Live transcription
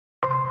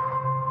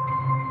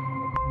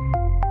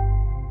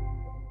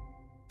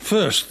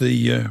first,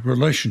 the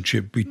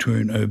relationship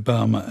between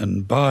Obama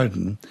and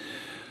Biden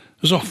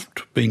has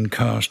oft been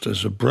cast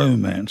as a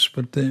bromance,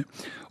 but they're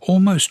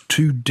almost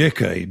 2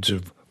 decades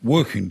of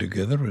working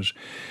together as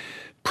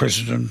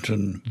president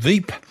and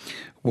Veep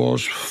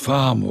was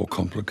far more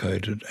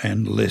complicated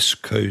and less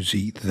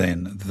cosy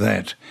than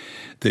that.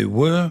 There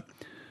were,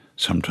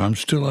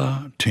 sometimes still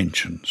are,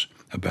 tensions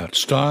about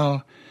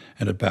style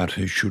and about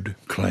who should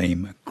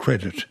claim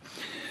credit.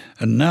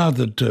 And now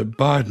that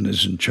Biden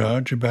is in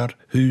charge, about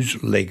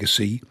whose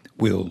legacy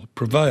will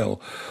prevail.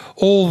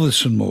 All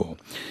this and more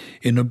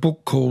in a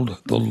book called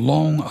The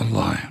Long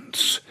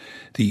Alliance,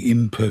 The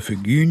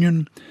Imperfect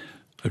Union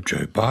of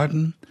Joe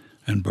Biden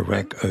and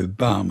Barack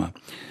Obama.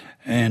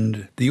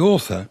 And the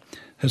author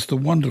has the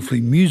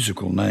wonderfully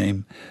musical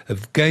name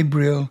of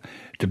Gabriel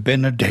De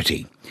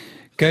Benedetti.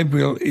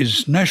 Gabriel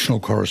is national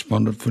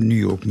correspondent for New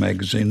York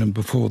Magazine and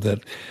before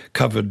that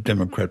covered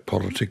Democrat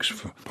politics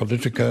for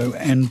Politico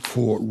and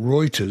for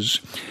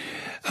Reuters.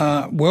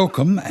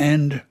 Welcome,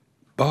 and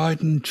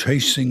Biden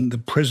chasing the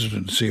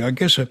presidency. I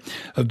guess a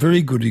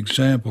very good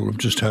example of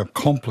just how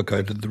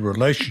complicated the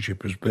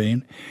relationship has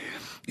been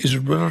is a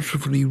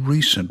relatively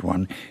recent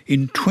one.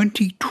 In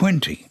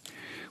 2020,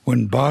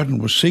 when Biden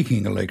was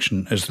seeking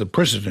election as the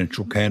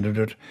presidential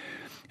candidate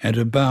and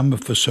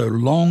Obama, for so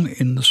long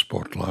in the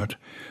spotlight,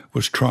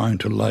 was trying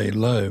to lay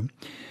low,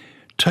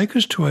 take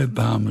us to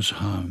Obama's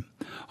home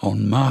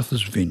on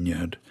Martha's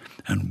Vineyard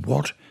and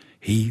what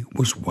he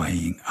was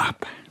weighing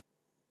up.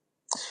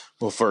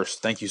 Well,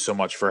 first, thank you so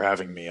much for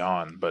having me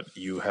on, but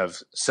you have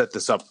set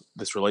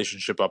this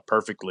relationship up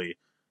perfectly.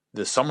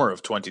 The summer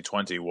of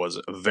 2020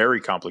 was a very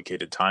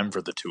complicated time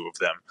for the two of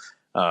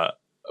them.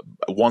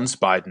 Once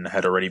Biden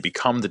had already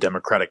become the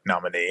Democratic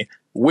nominee,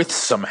 with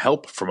some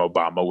help from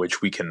Obama,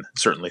 which we can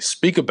certainly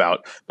speak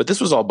about, but this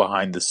was all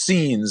behind the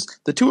scenes.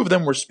 The two of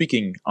them were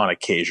speaking on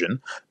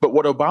occasion, but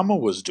what Obama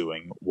was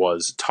doing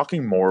was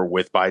talking more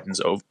with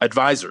Biden's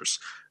advisors,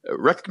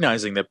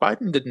 recognizing that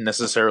Biden didn't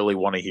necessarily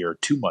want to hear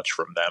too much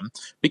from them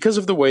because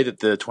of the way that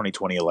the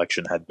 2020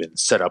 election had been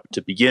set up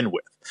to begin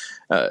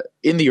with.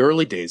 In the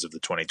early days of the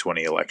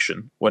 2020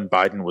 election, when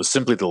Biden was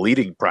simply the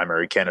leading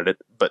primary candidate,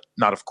 but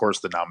not, of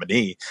course, the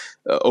nominee,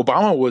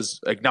 Obama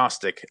was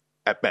agnostic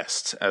at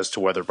best as to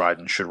whether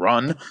Biden should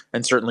run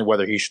and certainly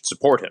whether he should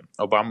support him.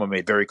 Obama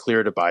made very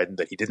clear to Biden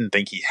that he didn't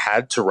think he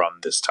had to run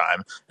this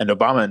time, and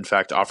Obama, in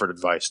fact, offered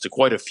advice to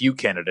quite a few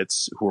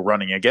candidates who were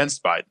running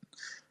against Biden.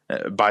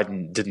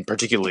 Biden didn't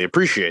particularly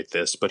appreciate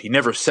this, but he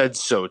never said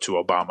so to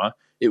Obama.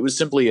 It was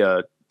simply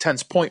a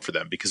tense point for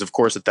them because, of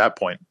course, at that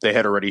point, they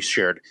had already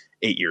shared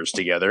 8 years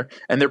together,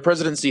 and their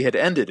presidency had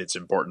ended, it's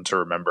important to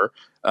remember,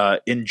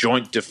 in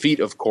joint defeat,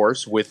 of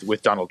course,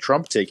 with Donald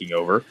Trump taking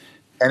over.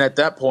 And at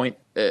that point,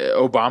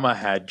 Obama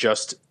had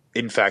just,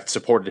 in fact,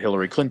 supported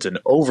Hillary Clinton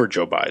over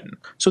Joe Biden.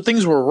 So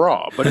things were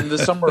raw. But in the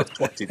summer of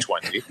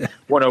 2020,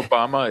 when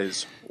Obama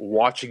is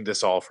watching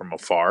this all from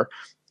afar,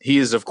 he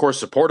is, of course,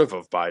 supportive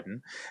of Biden,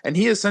 and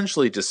he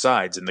essentially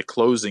decides in the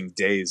closing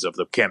days of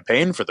the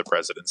campaign for the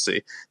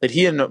presidency that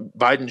he and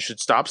Biden should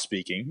stop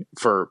speaking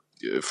for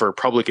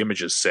public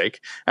image's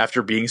sake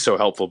after being so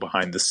helpful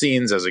behind the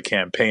scenes as a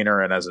campaigner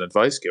and as an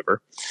advice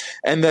giver,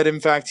 and that, in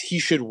fact, he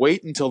should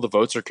wait until the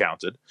votes are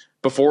counted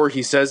before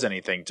he says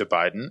anything to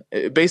Biden,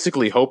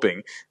 basically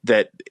hoping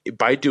that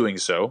by doing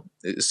so,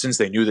 since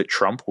they knew that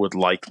Trump would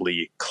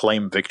likely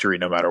claim victory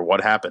no matter what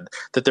happened,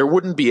 that there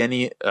wouldn't be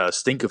any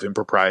stink of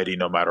impropriety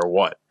no matter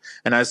what.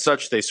 And as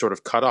such, they sort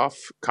of cut off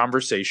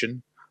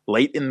conversation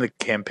late in the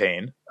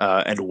campaign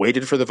and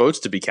waited for the votes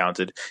to be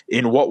counted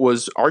in what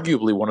was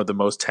arguably one of the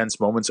most tense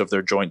moments of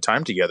their joint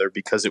time together,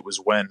 because it was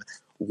when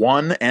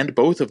one and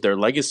both of their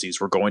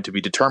legacies were going to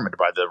be determined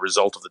by the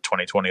result of the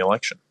 2020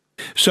 election.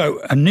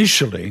 So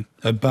initially,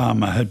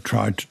 Obama had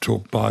tried to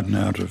talk Biden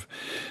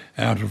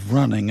out of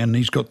running, and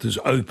he's got this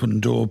open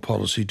door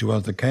policy to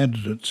other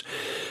candidates.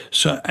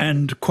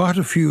 And quite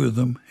a few of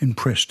them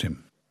impressed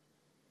him.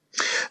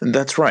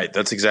 That's right.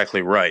 That's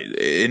exactly right.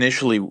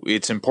 Initially,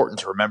 it's important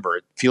to remember,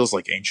 it feels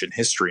like ancient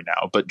history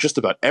now, but just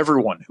about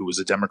everyone who was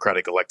a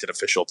Democratic elected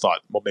official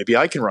thought, well, maybe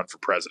I can run for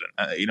president.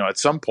 At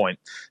some point,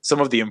 some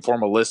of the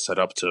informal lists had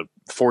up to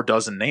 4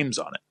 names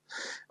on it.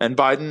 And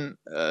Biden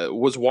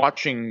was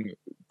watching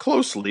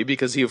closely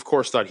because he, of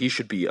course, thought he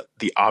should be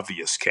the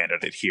obvious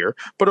candidate here.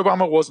 But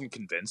Obama wasn't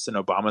convinced, and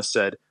Obama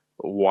said,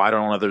 why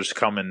don't others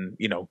come and,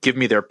 give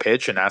me their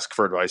pitch and ask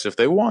for advice if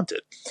they want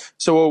it?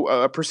 So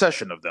a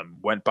procession of them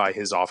went by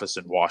his office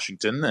in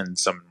Washington and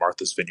some in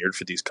Martha's Vineyard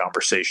for these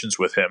conversations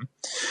with him.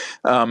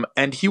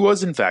 And he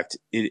was, in fact,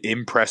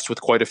 impressed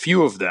with quite a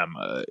few of them,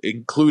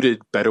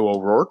 included Beto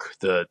O'Rourke,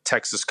 the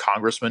Texas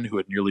congressman who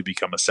had nearly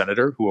become a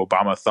senator, who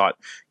Obama thought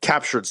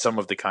captured some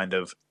of the kind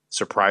of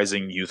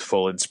surprising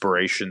youthful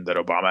inspiration that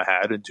Obama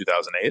had in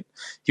 2008.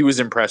 He was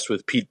impressed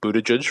with Pete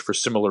Buttigieg for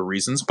similar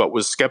reasons, but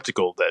was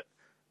skeptical that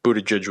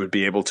Buttigieg would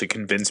be able to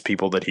convince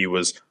people that he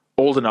was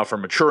old enough or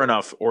mature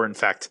enough or, in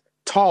fact,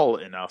 tall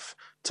enough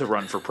to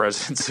run for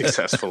president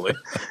successfully.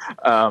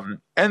 And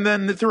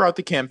then throughout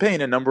the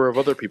campaign, a number of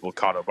other people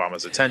caught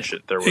Obama's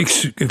attention. There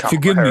was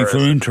Forgive me for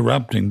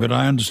interrupting, but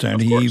I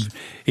understand he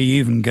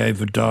even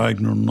gave a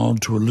diagonal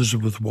nod to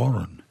Elizabeth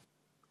Warren.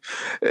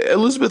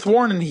 Elizabeth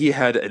Warren and he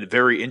had a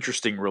very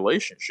interesting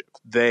relationship.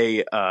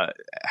 They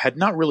had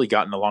not really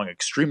gotten along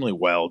extremely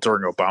well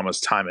during Obama's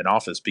time in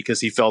office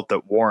because he felt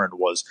that Warren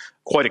was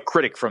quite a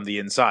critic from the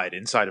inside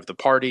of the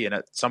party and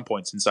at some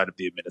points inside of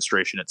the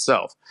administration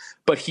itself.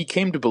 But he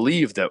came to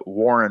believe that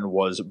Warren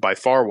was by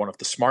far one of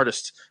the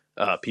smartest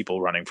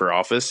people running for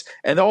office,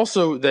 and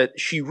also that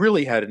she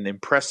really had an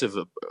impressive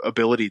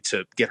ability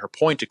to get her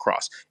point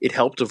across. It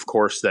helped, of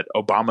course, that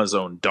Obama's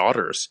own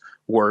daughters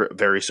were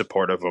very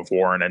supportive of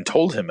Warren and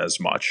told him as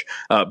much.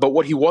 But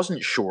what he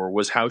wasn't sure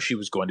was how she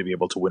was going to be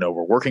able to win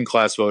over working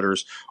class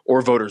voters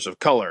or voters of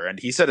color. And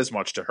he said as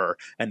much to her.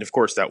 And of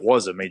course, that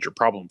was a major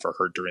problem for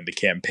her during the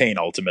campaign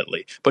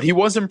ultimately. But he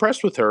was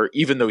impressed with her,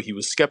 even though he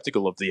was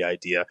skeptical of the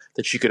idea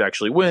that she could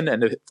actually win.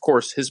 And of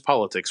course, his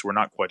politics were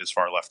not quite as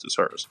far left as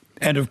hers.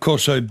 And of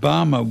course,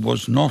 Obama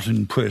was not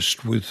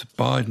impressed with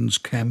Biden's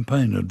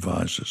campaign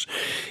advisors.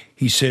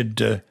 He said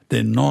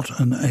they're not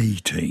an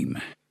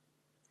A-team.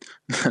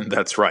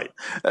 That's right.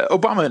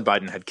 Obama and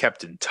Biden had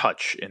kept in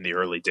touch in the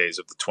early days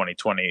of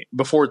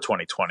before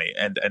 2020.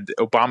 And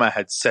Obama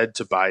had said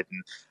to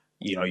Biden,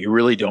 you know, you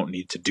really don't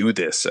need to do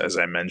this, as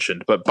I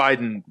mentioned. But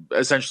Biden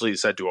essentially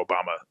said to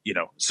Obama, you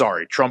know,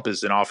 sorry, Trump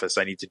is in office.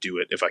 I need to do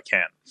it if I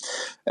can.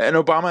 And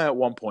Obama at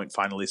one point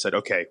finally said,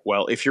 okay,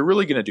 well, if you're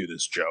really going to do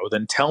this, Joe,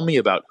 then tell me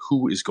about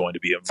who is going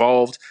to be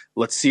involved.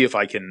 Let's see if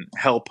I can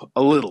help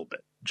a little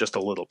bit. Just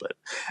a little bit.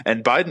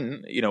 And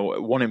Biden, you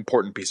know, one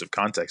important piece of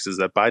context is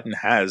that Biden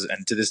has,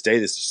 and to this day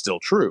this is still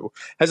true,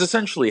 has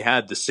essentially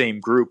had the same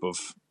group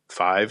of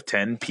 5,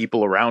 10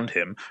 people around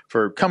him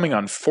for coming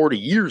on 40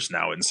 years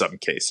now in some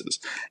cases.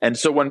 And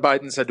so when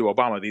Biden said to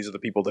Obama, these are the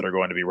people that are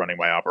going to be running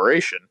my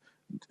operation,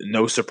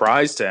 no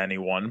surprise to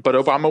anyone, but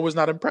Obama was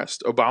not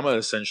impressed. Obama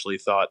essentially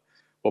thought,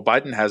 well,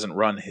 Biden hasn't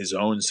run his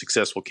own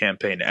successful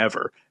campaign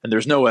ever, and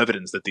there's no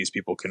evidence that these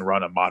people can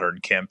run a modern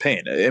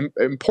campaign.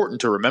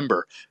 Important to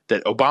remember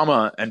that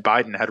Obama and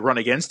Biden had run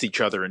against each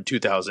other in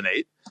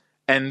 2008,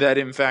 and that,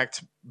 in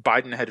fact,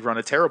 Biden had run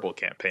a terrible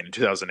campaign in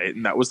 2008,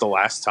 and that was the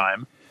last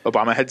time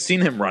Obama had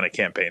seen him run a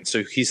campaign.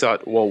 So he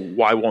thought, well,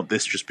 why won't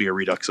this just be a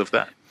redux of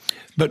that?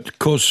 But, of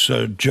course,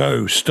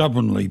 Joe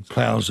stubbornly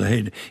ploughs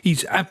ahead.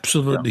 He's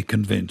absolutely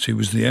convinced he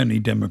was the only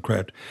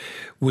Democrat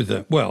with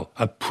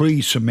a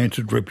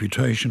pre-cemented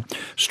reputation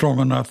strong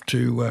enough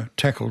to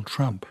tackle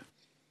Trump.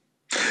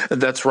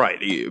 That's right.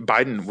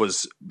 Biden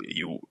was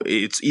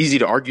it's easy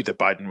to argue that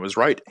Biden was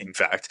right, in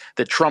fact,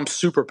 that Trump's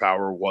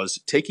superpower was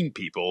taking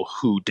people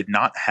who did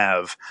not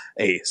have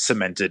a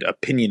cemented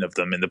opinion of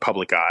them in the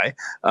public eye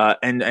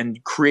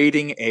and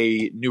creating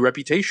a new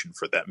reputation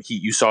for them.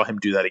 You saw him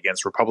do that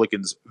against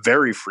Republicans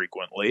very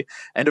frequently.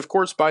 And of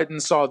course, Biden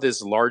saw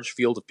this large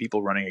field of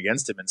people running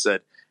against him and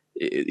said,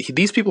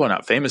 these people are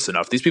not famous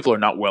enough. These people are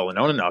not well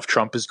known enough.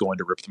 Trump is going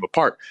to rip them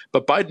apart.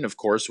 But Biden, of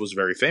course, was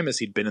very famous.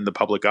 He'd been in the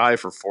public eye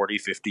for 40,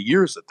 50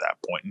 years at that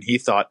point. And he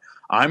thought,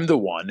 I'm the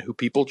one who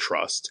people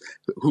trust,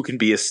 who can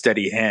be a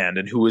steady hand,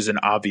 and who is an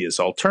obvious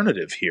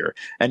alternative here.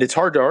 And it's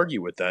hard to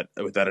argue with that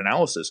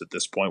analysis at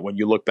this point when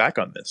you look back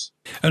on this.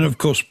 And of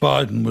course,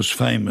 Biden was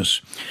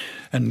famous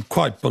and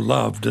quite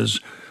beloved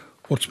as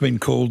what's been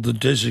called the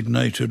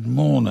designated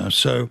mourner.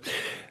 So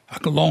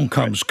along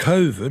comes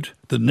COVID,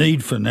 the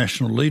need for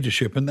national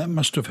leadership, and that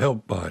must have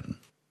helped Biden.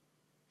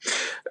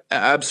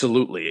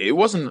 Absolutely. It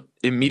wasn't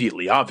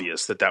immediately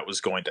obvious that that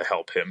was going to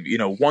help him. You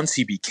know, once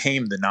he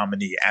became the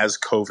nominee as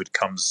COVID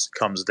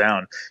comes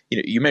down,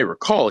 you may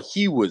recall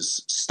he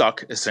was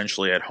stuck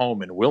essentially at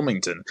home in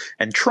Wilmington,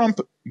 and Trump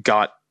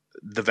got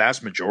the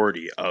vast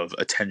majority of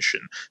attention.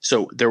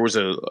 So there was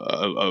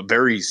a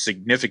very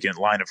significant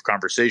line of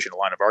conversation, a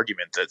line of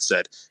argument that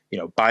said,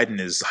 Biden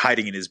is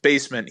hiding in his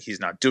basement. He's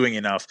not doing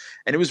enough.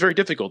 And it was very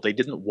difficult. They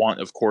didn't want,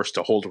 of course,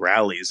 to hold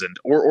rallies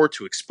or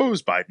to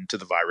expose Biden to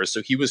the virus.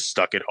 So he was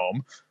stuck at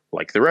home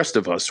like the rest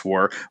of us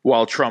were,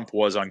 while Trump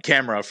was on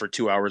camera for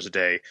 2 hours a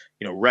day,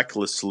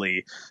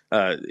 recklessly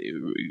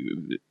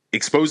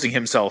exposing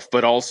himself,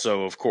 but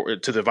also, of course,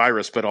 to the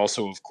virus, but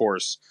also, of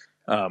course,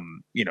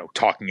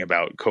 talking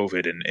about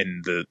COVID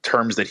in the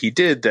terms that he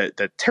did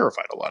that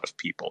terrified a lot of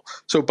people.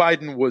 So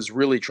Biden was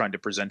really trying to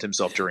present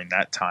himself during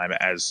that time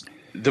as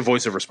the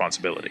voice of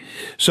responsibility.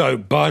 So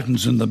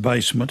Biden's in the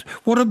basement.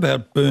 What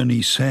about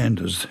Bernie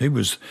Sanders? He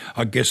was,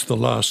 I guess, the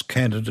last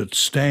candidate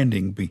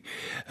standing.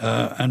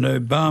 And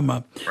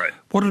Obama, right.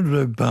 What did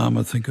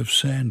Obama think of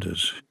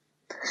Sanders?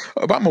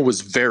 Obama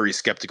was very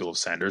skeptical of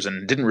Sanders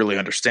and didn't really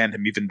understand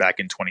him even back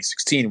in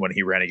 2016 when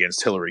he ran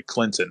against Hillary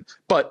Clinton.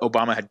 But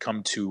Obama had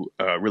come to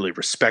really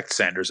respect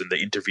Sanders in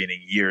the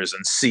intervening years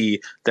and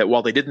see that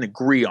while they didn't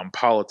agree on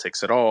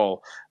politics at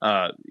all,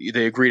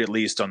 they agreed at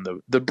least on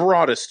the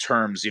broadest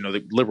terms,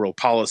 the liberal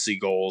policy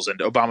goals. And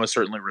Obama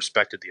certainly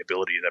respected the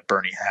ability that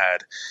Bernie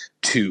had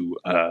to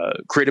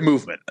create a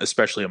movement,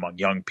 especially among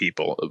young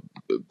people.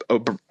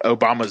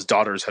 Obama's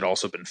daughters had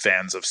also been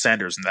fans of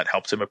Sanders, and that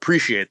helped him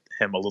appreciate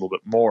him a little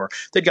bit more.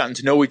 They'd gotten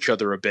to know each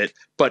other a bit,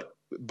 but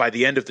by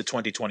the end of the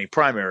 2020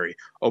 primary,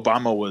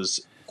 Obama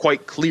was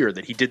quite clear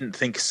that he didn't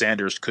think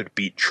Sanders could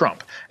beat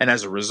Trump, and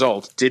as a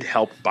result, did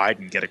help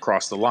Biden get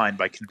across the line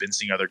by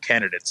convincing other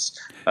candidates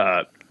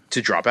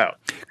to drop out.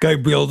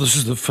 Gabriel, this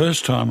is the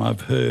first time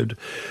I've heard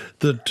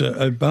that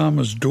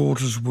Obama's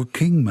daughters were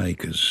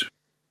kingmakers.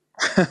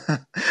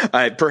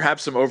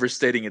 Perhaps I'm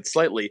overstating it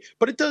slightly,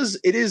 but it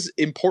is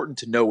important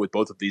to know with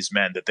both of these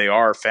men that they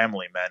are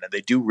family men and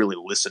they do really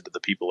listen to the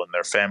people in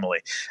their family.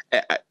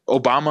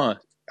 Obama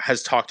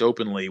has talked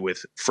openly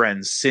with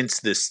friends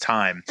since this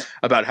time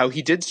about how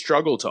he did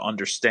struggle to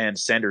understand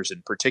Sanders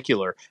in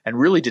particular and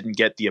really didn't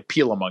get the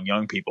appeal among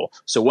young people.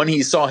 So when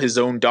he saw his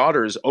own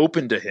daughters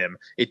open to him,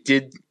 it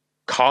did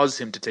cause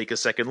him to take a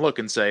second look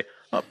and say,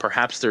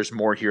 perhaps there's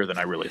more here than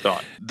I really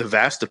thought. The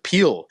vast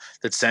appeal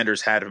that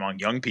Sanders had among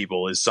young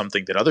people is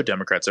something that other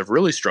Democrats have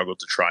really struggled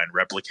to try and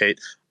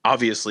replicate.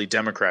 Obviously,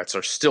 Democrats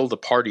are still the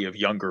party of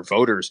younger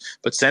voters,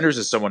 but Sanders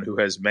is someone who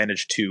has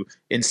managed to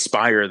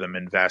inspire them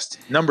in vast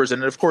numbers.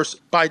 And of course,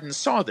 Biden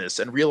saw this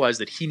and realized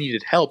that he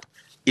needed help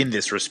in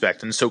this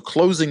respect. And so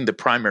closing the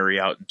primary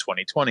out in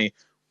 2020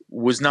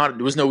 was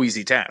no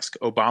easy task.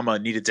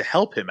 Obama needed to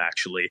help him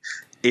actually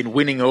in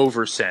winning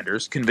over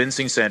Sanders,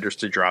 convincing Sanders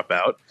to drop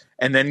out,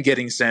 and then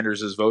getting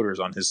Sanders' voters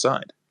on his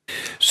side.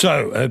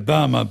 So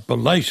Obama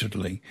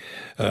belatedly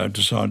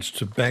decides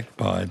to back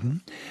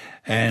Biden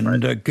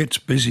and gets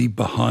busy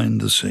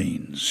behind the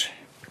scenes.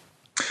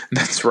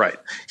 That's right.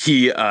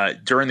 He,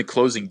 during the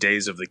closing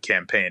days of the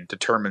campaign,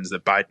 determines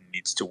that Biden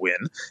needs to win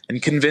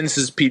and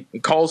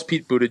calls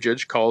Pete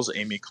Buttigieg, calls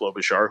Amy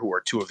Klobuchar, who are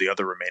two of the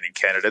other remaining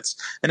candidates,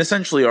 and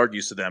essentially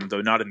argues to them,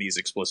 though not in these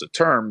explicit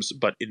terms,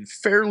 but in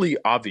fairly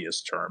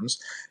obvious terms,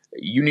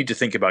 you need to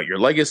think about your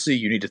legacy.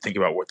 You need to think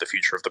about what the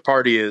future of the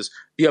party is.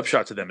 The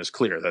upshot to them is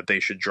clear that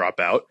they should drop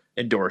out,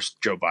 endorse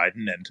Joe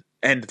Biden, and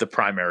end the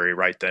primary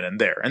right then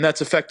and there. And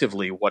that's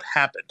effectively what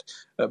happened.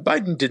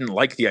 Biden didn't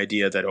like the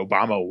idea that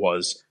Obama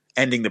was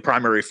ending the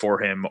primary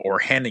for him or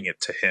handing it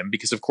to him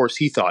because, of course,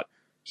 he thought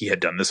he had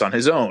done this on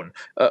his own.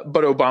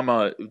 But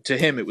Obama, to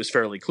him, it was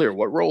fairly clear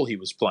what role he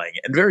was playing.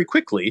 And very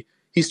quickly,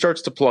 he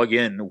starts to plug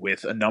in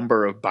with a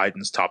number of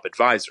Biden's top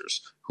advisors,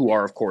 who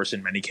are, of course,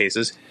 in many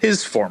cases,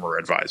 his former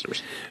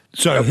advisors.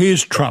 So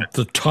here's Trump,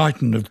 the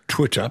titan of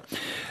Twitter,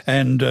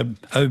 and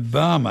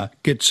Obama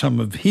gets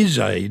some of his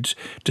aides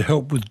to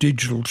help with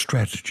digital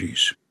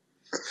strategies.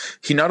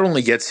 He not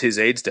only gets his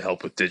aides to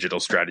help with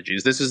digital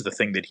strategies, this is the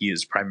thing that he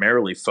is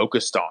primarily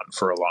focused on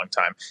for a long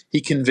time.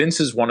 He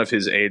convinces one of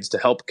his aides to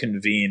help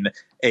convene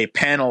a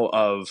panel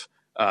of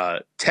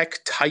tech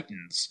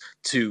titans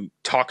to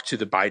talk to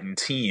the Biden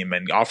team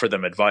and offer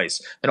them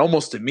advice. And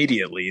almost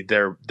immediately,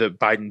 the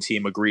Biden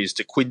team agrees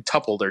to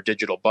quintuple their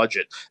digital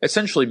budget,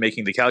 essentially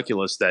making the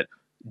calculus that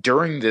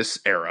during this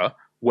era,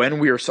 when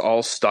we are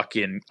all stuck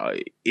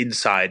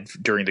inside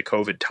during the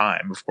COVID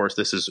time, of course,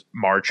 this is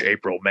March,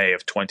 April, May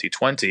of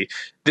 2020,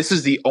 this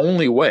is the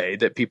only way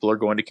that people are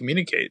going to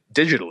communicate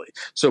digitally.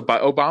 So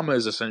Obama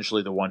is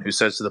essentially the one who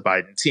says to the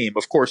Biden team,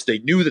 of course, they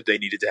knew that they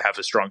needed to have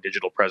a strong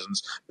digital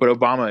presence, but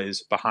Obama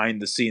is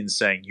behind the scenes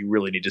saying you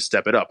really need to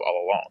step it up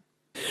all along.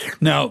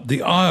 Now,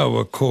 the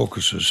Iowa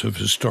caucuses have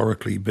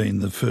historically been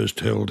the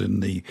first held in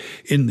the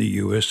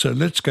US, so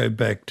let's go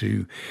back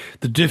to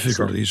the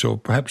difficulties or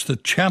perhaps the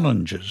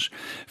challenges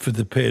for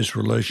the pair's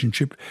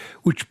relationship,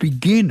 which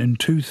begin in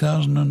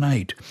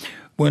 2008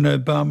 when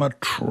Obama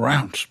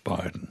trounced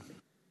Biden.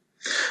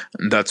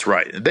 That's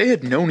right. They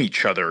had known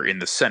each other in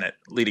the Senate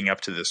leading up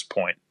to this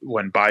point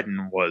when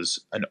Biden was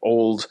an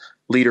old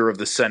leader of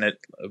the Senate,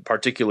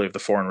 particularly of the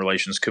Foreign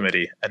Relations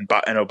Committee, and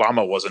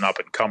Obama was an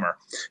up-and-comer.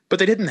 But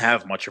they didn't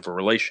have much of a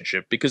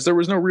relationship because there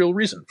was no real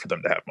reason for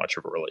them to have much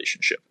of a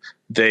relationship.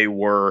 They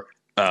were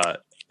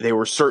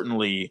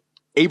certainly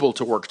able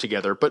to work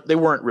together, but they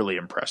weren't really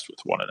impressed with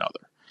one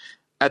another.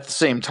 At the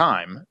same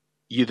time,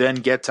 you then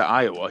get to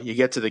Iowa, you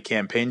get to the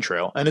campaign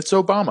trail, and it's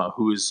Obama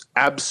who's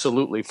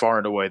absolutely far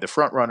and away the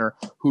front runner,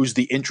 who's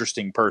the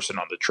interesting person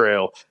on the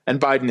trail, and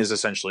Biden is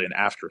essentially an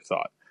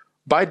afterthought.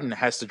 Biden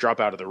has to drop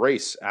out of the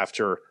race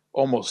after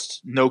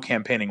almost no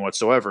campaigning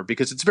whatsoever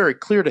because it's very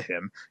clear to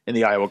him in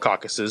the Iowa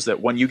caucuses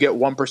that when you get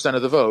 1%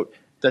 of the vote,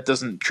 that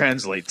doesn't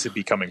translate to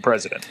becoming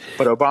president.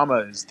 But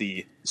Obama is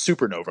the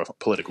supernova,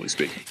 politically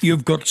speaking.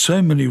 You've got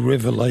so many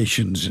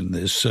revelations in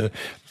this.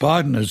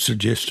 Biden has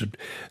suggested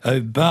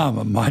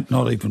Obama might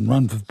not even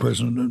run for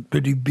president,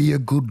 but he'd be a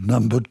good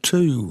number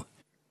two.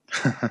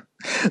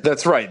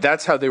 That's right.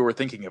 That's how they were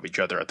thinking of each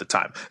other at the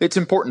time. It's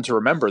important to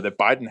remember that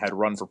Biden had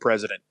run for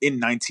president in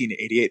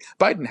 1988.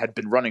 Biden had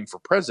been running for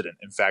president,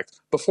 in fact,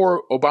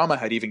 before Obama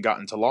had even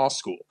gotten to law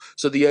school.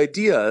 So the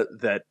idea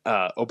that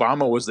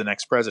Obama was the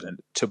next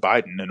president to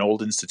Biden, an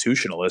old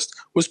institutionalist,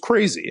 was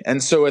crazy.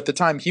 And so at the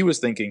time, he was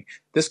thinking,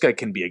 this guy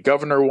can be a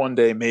governor one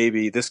day,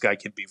 maybe. This guy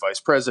can be vice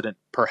president,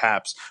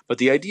 perhaps. But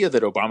the idea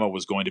that Obama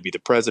was going to be the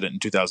president in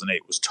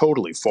 2008 was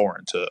totally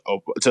foreign to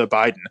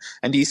Biden.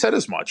 And he said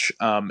as much.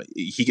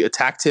 He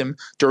attacked him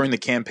during the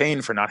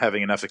campaign for not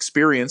having enough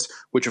experience,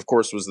 which of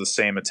course was the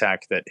same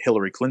attack that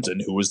Hillary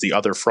Clinton, who was the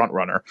other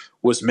frontrunner,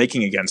 was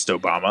making against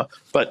Obama.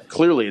 But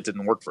clearly it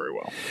didn't work very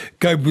well.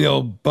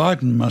 Gabriel,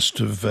 Biden must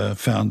have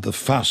found the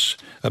fuss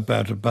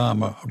about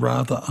Obama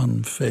rather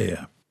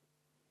unfair.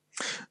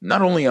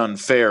 Not only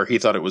unfair, he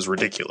thought it was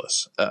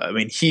ridiculous.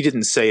 He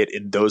didn't say it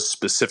in those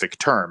specific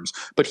terms,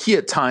 but he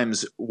at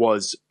times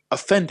was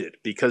offended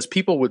because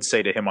people would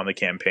say to him on the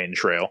campaign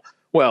trail,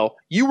 well,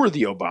 you were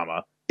the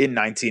Obama in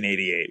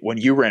 1988 when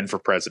you ran for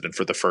president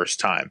for the first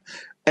time.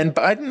 And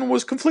Biden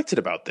was conflicted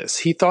about this.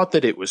 He thought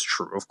that it was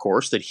true, of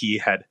course, that he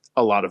had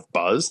a lot of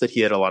buzz, that he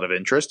had a lot of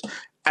interest.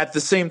 At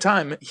the same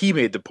time, he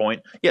made the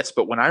point, yes,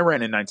 but when I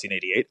ran in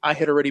 1988, I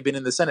had already been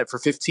in the Senate for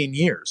 15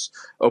 years.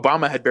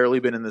 Obama had barely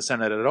been in the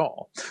Senate at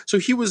all. So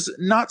he was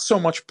not so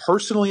much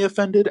personally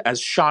offended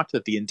as shocked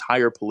that the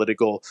entire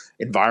political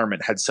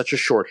environment had such a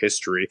short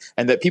history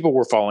and that people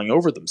were falling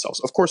over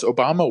themselves. Of course,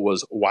 Obama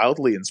was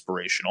wildly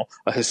inspirational,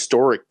 a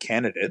historic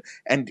candidate.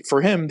 And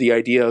for him, the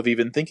idea of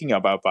even thinking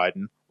about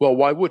Biden, well,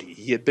 why would he?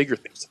 He had bigger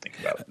things to think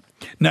about.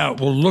 Now,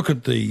 we'll look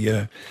at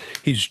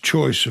his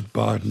choice of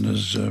Biden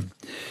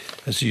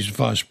as his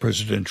vice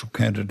presidential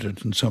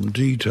candidate in some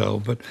detail,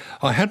 but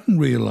I hadn't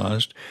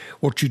realised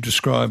what you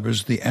describe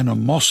as the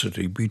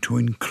animosity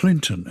between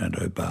Clinton and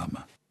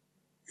Obama.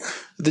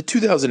 The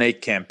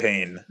 2008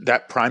 campaign,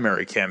 that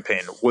primary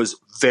campaign, was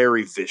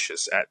very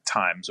vicious at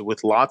times,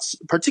 with lots,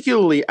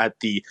 particularly at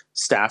the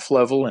staff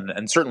level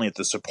and certainly at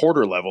the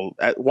supporter level.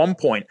 At one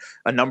point,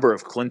 a number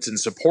of Clinton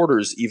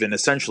supporters even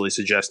essentially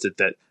suggested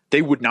that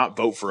they would not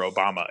vote for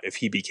Obama if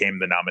he became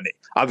the nominee.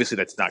 Obviously,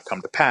 that did not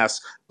come to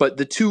pass, but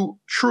the two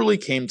truly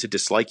came to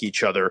dislike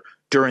each other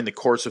during the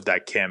course of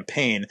that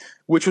campaign,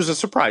 which was a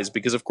surprise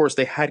because, of course,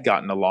 they had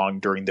gotten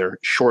along during their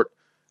short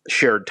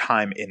shared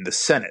time in the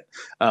Senate.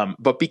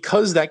 But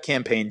because that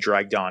campaign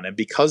dragged on and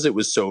because it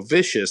was so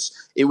vicious,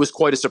 it was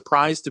quite a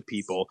surprise to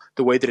people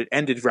the way that it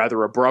ended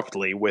rather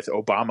abruptly with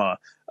Obama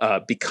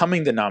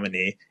becoming the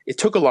nominee. It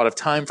took a lot of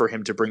time for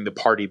him to bring the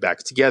party back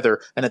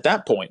together. And at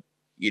that point,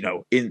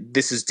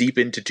 this is deep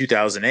into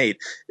 2008,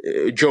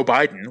 Joe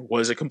Biden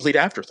was a complete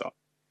afterthought.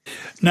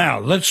 Now,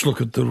 let's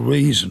look at the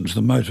reasons,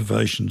 the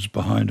motivations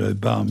behind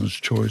Obama's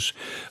choice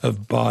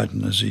of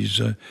Biden as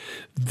his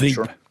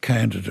VP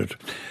candidate.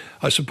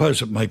 I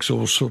suppose it makes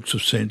all sorts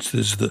of sense.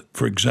 There's,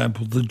 for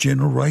example, the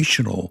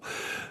generational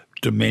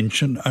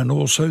dimension and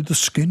also the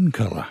skin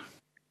color.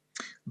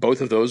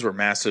 Both of those were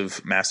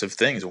massive, massive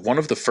things. One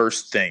of the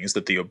first things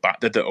that the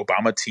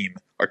Obama team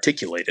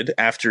articulated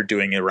after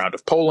doing a round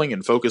of polling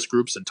and focus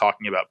groups and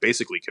talking about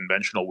basically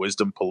conventional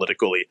wisdom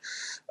politically,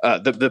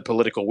 the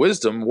political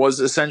wisdom was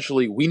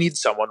essentially we need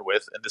someone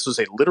with, and this was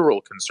a literal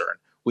concern,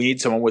 we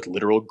need someone with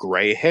literal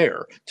gray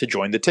hair to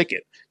join the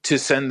ticket, to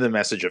send the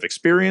message of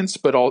experience,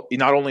 but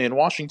not only in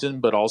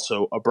Washington, but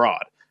also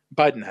abroad.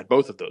 Biden had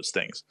both of those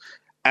things.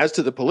 As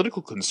to the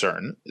political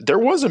concern, there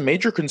was a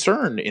major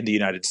concern in the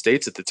United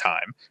States at the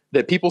time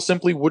that people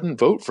simply wouldn't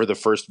vote for the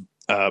first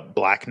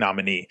black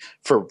nominee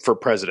for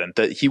president,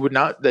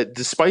 that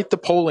despite the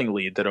polling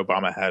lead that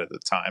Obama had at the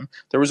time,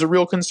 there was a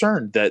real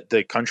concern that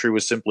the country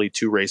was simply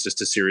too racist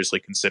to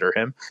seriously consider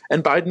him.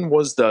 And Biden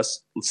was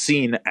thus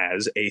seen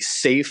as a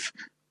safe,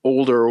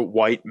 older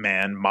white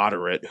man,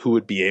 moderate, who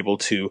would be able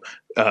to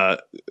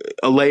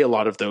allay a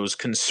lot of those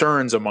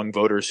concerns among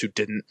voters who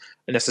didn't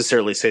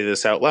necessarily say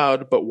this out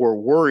loud, but were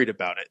worried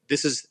about it.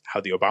 This is how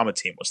the Obama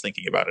team was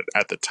thinking about it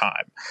at the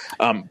time.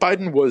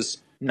 Biden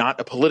was not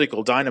a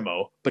political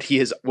dynamo, but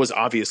he was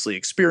obviously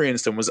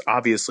experienced and was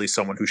obviously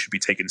someone who should be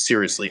taken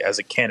seriously as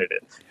a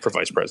candidate for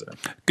vice president.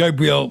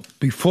 Gabriel,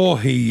 before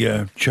he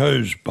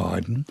chose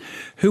Biden,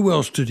 who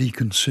else did he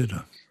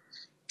consider?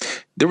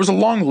 There was a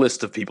long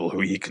list of people who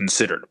he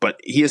considered,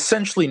 but he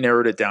essentially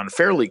narrowed it down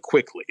fairly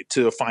quickly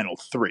to a final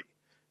three.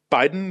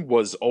 Biden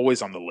was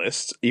always on the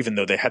list, even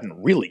though they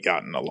hadn't really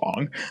gotten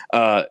along,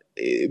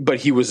 but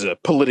he was a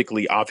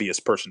politically obvious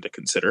person to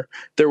consider.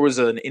 There was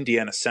an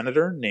Indiana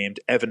senator named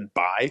Evan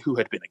Bayh, who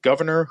had been a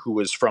governor, who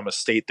was from a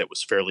state that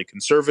was fairly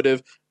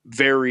conservative,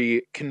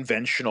 very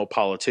conventional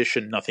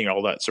politician, nothing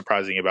all that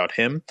surprising about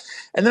him.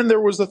 And then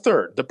there was the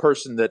third, the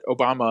person that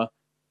Obama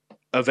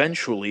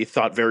eventually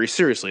thought very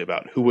seriously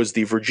about, who was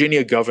the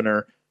Virginia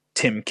governor,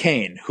 Tim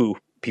Kaine, who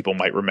people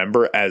might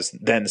remember as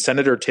then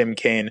Senator Tim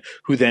Kaine,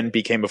 who then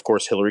became, of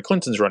course, Hillary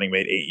Clinton's running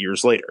mate 8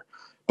 years later.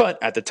 But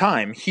at the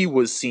time, he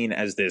was seen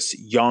as this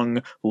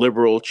young,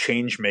 liberal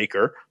change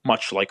maker,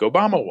 much like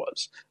Obama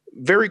was.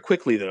 Very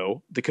quickly,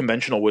 though, the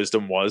conventional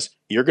wisdom was,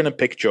 you're going to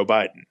pick Joe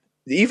Biden.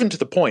 even to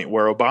the point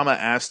where Obama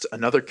asked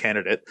another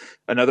candidate,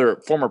 another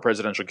former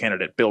presidential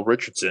candidate, Bill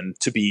Richardson,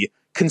 to be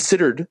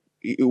considered,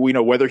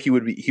 whether he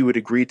would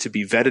agree to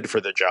be vetted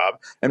for the job.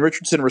 And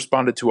Richardson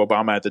responded to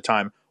Obama at the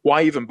time,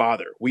 "Why even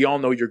bother? We all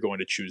know you're going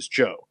to choose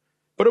Joe."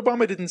 But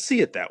Obama didn't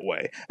see it that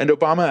way, and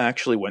Obama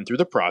actually went through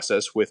the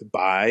process with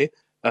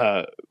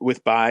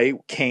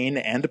Kaine,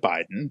 and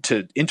Biden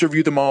to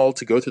interview them all,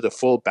 to go through the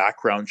full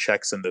background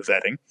checks and the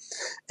vetting.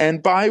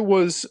 And Bai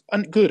was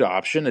a good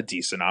option, a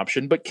decent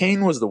option, but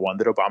Kaine was the one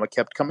that Obama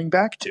kept coming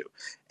back to.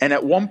 And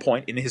at one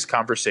point in his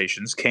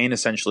conversations, Kaine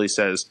essentially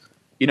says,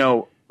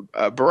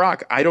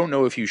 Barack, I don't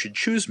know if you should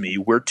choose me.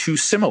 We're too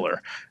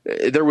similar.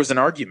 There was an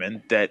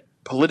argument that,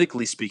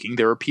 politically speaking,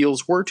 their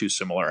appeals were too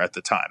similar at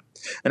the time.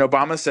 And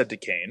Obama said to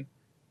Kaine,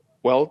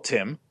 well,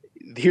 Tim,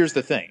 here's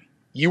the thing.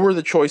 You are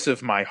the choice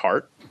of my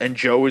heart, and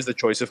Joe is the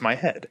choice of my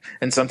head.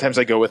 And sometimes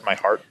I go with my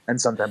heart, and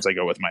sometimes I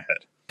go with my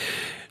head.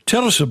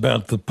 Tell us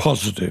about the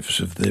positives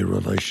of their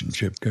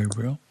relationship,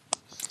 Gabriel.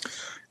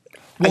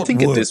 I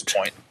think at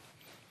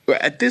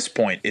this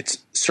point, it's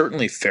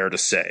certainly fair to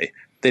say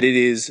that it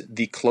is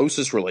the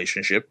closest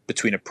relationship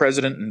between a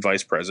president and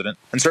vice president,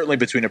 and certainly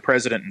between a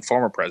president and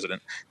former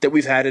president, that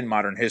we've had in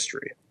modern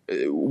history.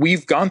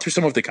 We've gone through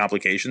some of the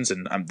complications,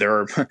 and there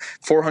are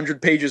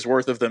 400 pages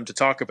worth of them to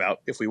talk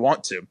about if we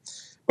want to.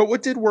 But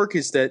what did work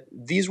is that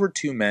these were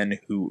two men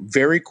who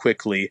very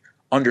quickly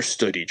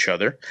understood each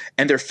other,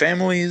 and their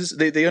families,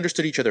 they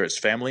understood each other as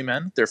family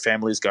men. Their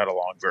families got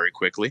along very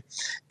quickly.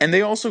 And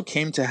they also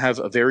came to have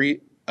a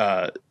very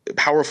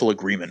powerful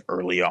agreement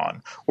early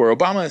on, where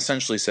Obama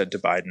essentially said to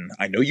Biden,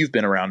 I know you've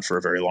been around for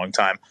a very long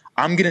time.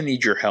 I'm going to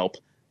need your help.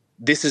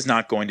 This is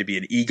not going to be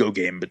an ego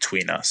game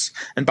between us.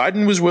 And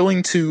Biden was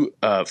willing to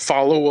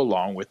follow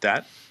along with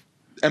that.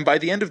 And by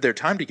the end of their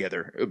time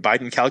together,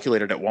 Biden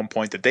calculated at one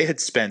point that they had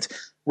spent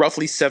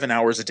roughly 7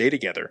 hours a day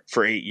together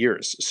for 8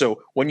 years.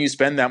 So when you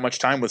spend that much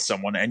time with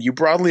someone and you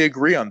broadly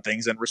agree on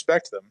things and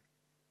respect them,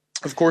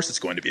 of course it's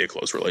going to be a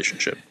close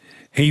relationship.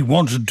 He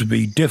wanted to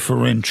be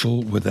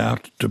deferential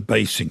without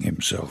debasing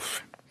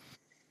himself.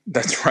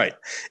 That's right.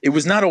 It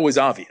was not always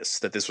obvious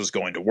that this was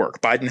going to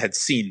work. Biden had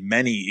seen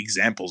many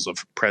examples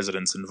of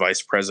presidents and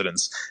vice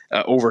presidents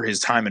over his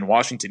time in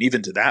Washington,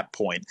 even to that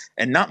point,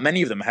 and not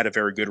many of them had a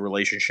very good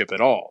relationship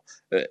at all.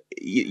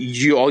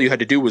 All you had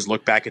to do was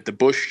look back at the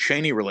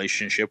Bush-Cheney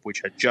relationship,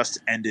 which had just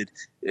ended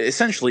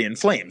essentially in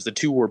flames. The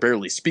two were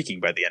barely speaking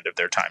by the end of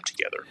their time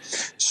together.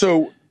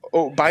 So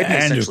Biden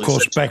and, of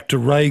course, back to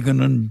Reagan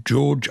and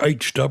George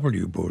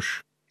H.W.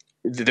 Bush.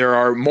 There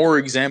are more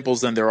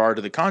examples than there are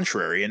to the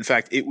contrary. In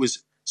fact, it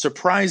was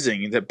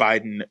surprising that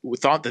Biden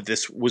thought that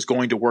this was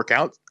going to work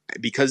out,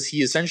 because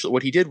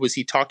what he did was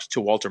he talked to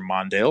Walter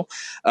Mondale,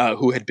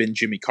 who had been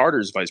Jimmy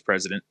Carter's vice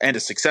president, and a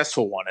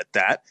successful one at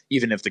that,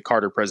 even if the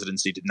Carter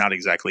presidency did not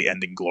exactly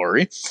end in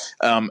glory.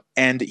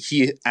 And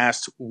he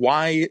asked,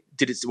 why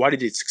did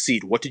it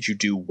succeed? What did you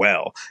do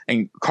well?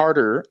 And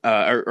Carter,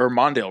 or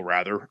Mondale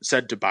rather,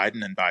 said to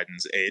Biden and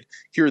Biden's aide,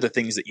 here are the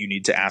things that you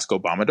need to ask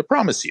Obama to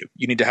promise you.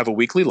 You need to have a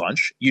weekly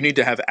lunch. You need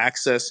to have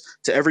access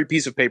to every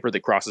piece of paper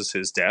that crosses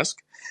his desk.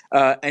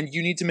 And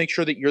you need to make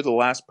sure that you're the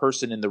last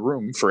person in the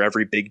room for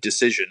every big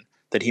decision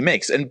that he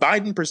makes. And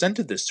Biden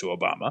presented this to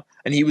Obama,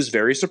 and he was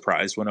very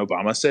surprised when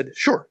Obama said,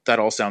 sure, that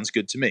all sounds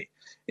good to me.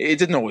 It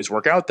didn't always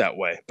work out that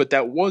way, but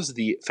that was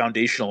the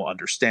foundational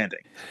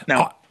understanding.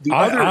 Now,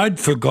 I'd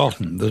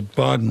forgotten that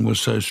Biden was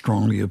so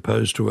strongly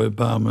opposed to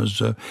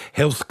Obama's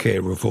health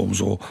care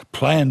reforms or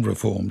planned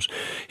reforms,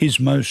 his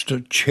most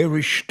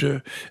cherished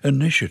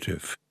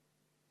initiative.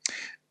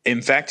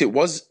 In fact, it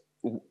was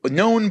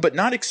known, but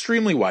not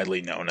extremely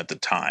widely known at the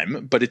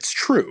time, but it's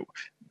true.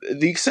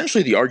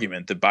 Essentially the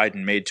argument that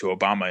Biden made to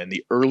Obama in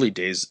the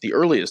earliest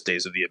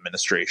days of the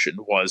administration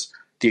was,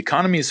 the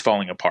economy is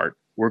falling apart.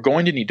 We're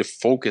going to need to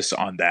focus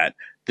on that.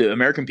 The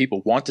American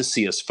people want to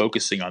see us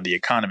focusing on the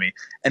economy,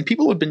 and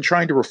people have been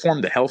trying to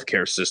reform the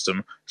healthcare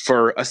system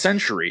for a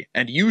century.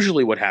 And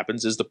usually what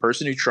happens is the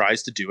person who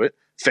tries to do it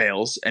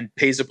fails and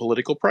pays a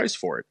political price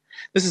for it.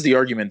 This is the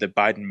argument that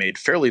Biden made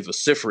fairly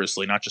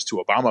vociferously, not just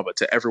to Obama, but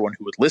to everyone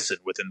who would listen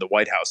within the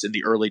White House in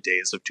the early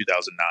days of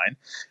 2009.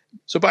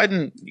 So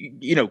Biden,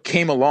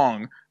 came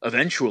along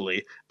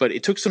eventually, but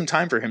it took some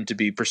time for him to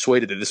be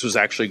persuaded that this was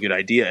actually a good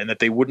idea and that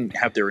they wouldn't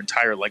have their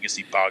entire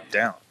legacy bogged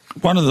down.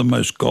 One of the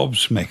most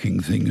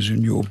gobsmacking things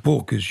in your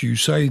book is you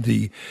say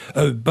the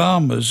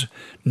Obamas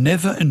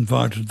never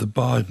invited the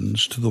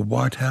Bidens to the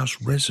White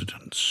House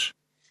residence.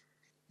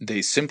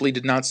 They simply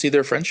did not see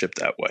their friendship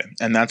that way.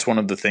 And that's one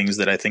of the things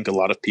that I think a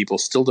lot of people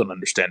still don't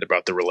understand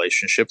about the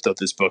relationship, though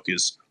this book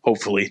is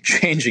hopefully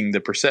changing the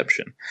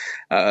perception.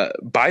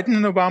 Biden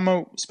and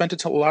Obama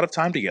spent a lot of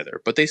time together,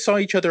 but they saw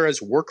each other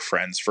as work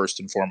friends first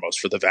and foremost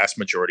for the vast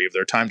majority of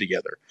their time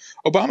together.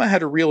 Obama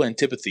had a real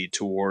antipathy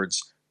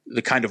towards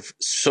the kind of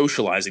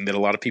socializing that a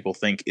lot of people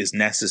think is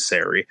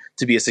necessary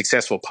to be a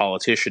successful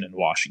politician in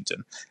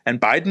Washington. And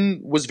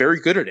Biden was very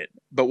good at it.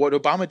 But what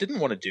Obama didn't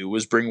want to do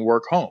was bring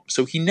work home.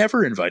 So he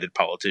never invited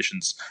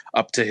politicians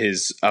up to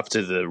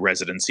the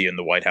residency in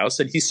the White House,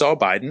 and he saw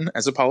Biden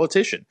as a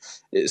politician.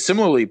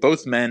 Similarly,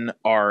 both men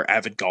are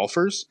avid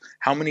golfers.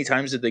 How many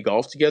times did they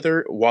golf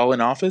together while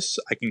in office?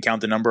 I can count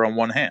the number on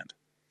one hand.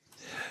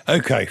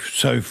 Okay,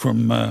 so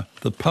from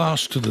the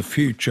past to the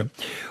future,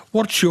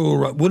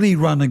 will he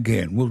run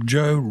again? Will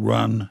Joe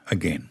run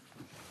again?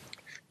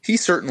 He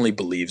certainly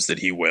believes that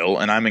he will,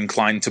 and I'm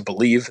inclined to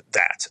believe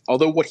that.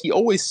 Although what he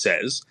always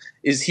says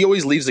is he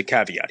always leaves a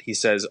caveat. He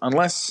says,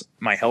 unless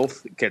my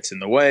health gets in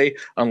the way,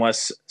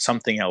 unless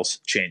something else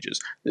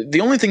changes. The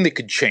only thing that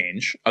could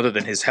change, other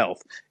than his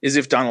health, is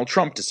if Donald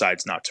Trump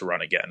decides not to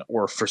run again,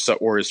 or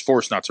is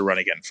forced not to run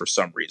again for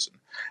some reason.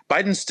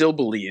 Biden still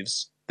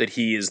believes that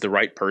he is the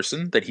right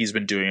person, that he's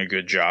been doing a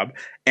good job,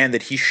 and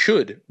that he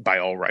should, by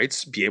all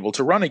rights, be able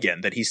to run again,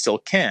 that he still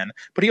can.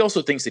 But he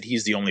also thinks that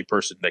he's the only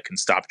person that can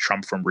stop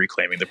Trump from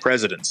reclaiming the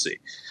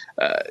presidency.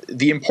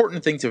 The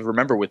important thing to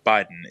remember with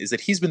Biden is that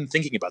he's been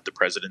thinking about the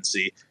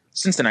presidency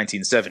since the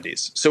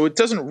 1970s. So it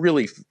doesn't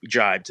really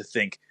jibe to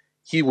think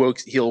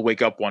he'll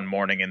wake up one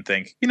morning and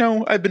think,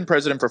 I've been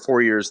president for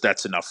 4 years,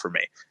 that's enough for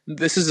me.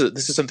 This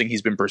is something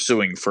he's been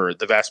pursuing for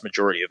the vast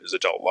majority of his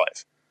adult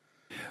life.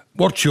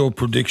 What's your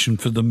prediction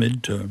for the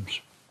midterms?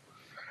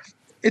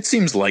 It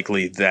seems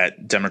likely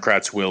that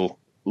Democrats will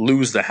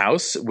lose the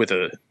House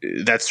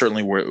that's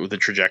certainly where the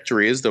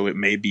trajectory is, though it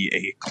may be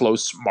a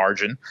close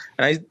margin.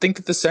 And I think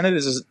that the Senate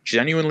is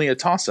genuinely a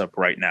toss-up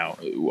right now.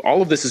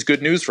 All of this is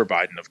good news for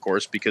Biden, of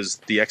course, because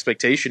the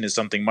expectation is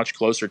something much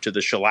closer to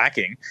the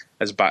shellacking,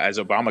 as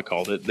Obama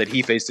called it, that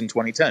he faced in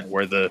 2010,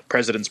 where the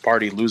president's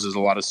party loses a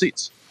lot of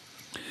seats.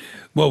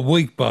 Well,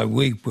 week by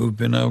week, we've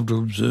been able to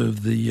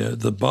observe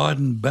the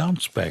Biden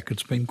bounce back.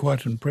 It's been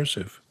quite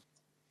impressive.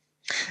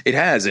 It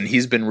has, and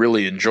he's been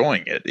really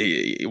enjoying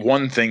it.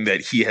 One thing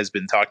that he has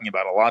been talking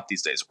about a lot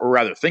these days, or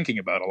rather thinking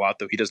about a lot,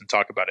 though he doesn't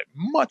talk about it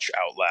much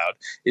out loud,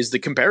 is the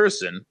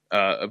comparison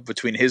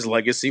between his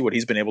legacy, what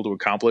he's been able to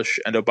accomplish,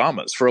 and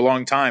Obama's. For a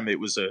long time, it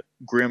was a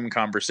grim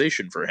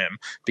conversation for him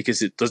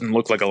because it doesn't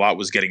look like a lot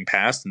was getting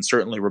passed, and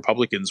certainly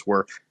Republicans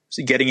were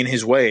getting in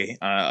his way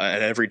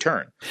at every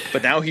turn.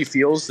 But now he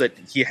feels that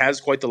he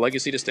has quite the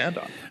legacy to stand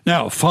on.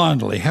 Now,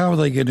 finally, how are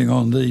they getting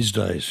on these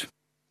days?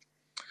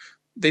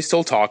 They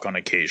still talk on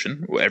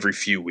occasion, every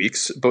few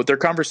weeks, but their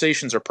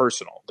conversations are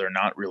personal. They're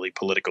not really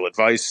political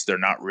advice. They're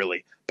not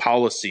really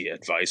policy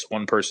advice.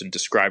 One person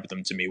described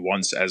them to me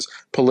once as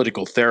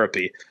political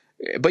therapy.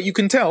 But you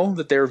can tell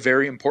that they're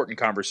very important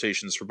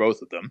conversations for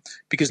both of them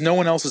because no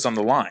one else is on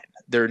the line.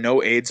 There are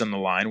no aides on the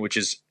line, which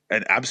is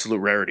an absolute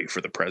rarity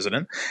for the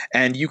president.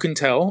 And you can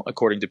tell,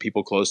 according to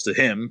people close to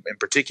him in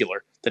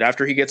particular, that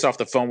after he gets off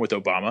the phone with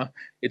Obama,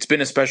 it's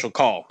been a special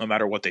call, no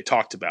matter what they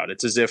talked about.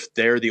 It's as if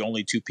they're the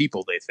only two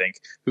people, they think,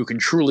 who can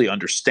truly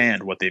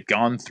understand what they've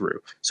gone through.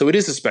 So it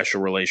is a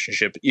special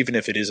relationship, even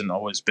if it hasn't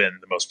always been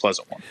the most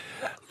pleasant one.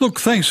 Look,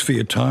 thanks for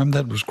your time.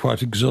 That was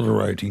quite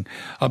exhilarating.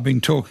 I've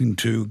been talking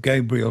to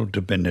Gabriel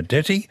De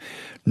Benedetti,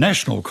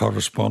 national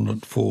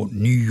correspondent for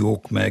New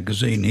York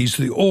Magazine. He's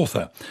the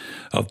author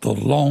of The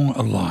Long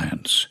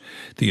Alliance,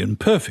 The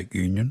Imperfect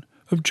Union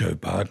of Joe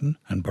Biden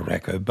and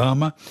Barack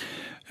Obama,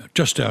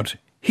 just out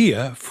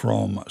here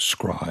from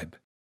Scribe.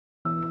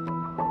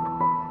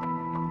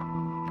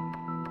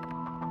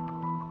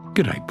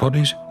 G'day,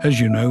 potties. As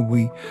you know,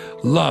 we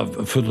love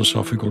a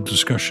philosophical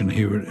discussion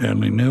here at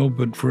Early Nell,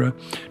 but for a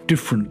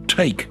different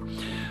take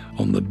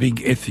on the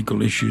big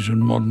ethical issues in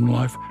modern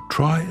life,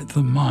 try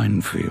The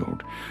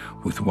Minefield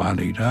with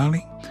Walid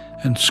Ali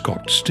and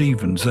Scott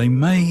Stevens. They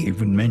may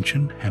even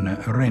mention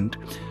Hannah Arendt.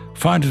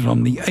 Find it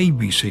on the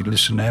ABC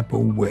Listen app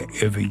or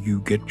wherever you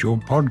get your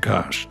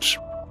podcasts.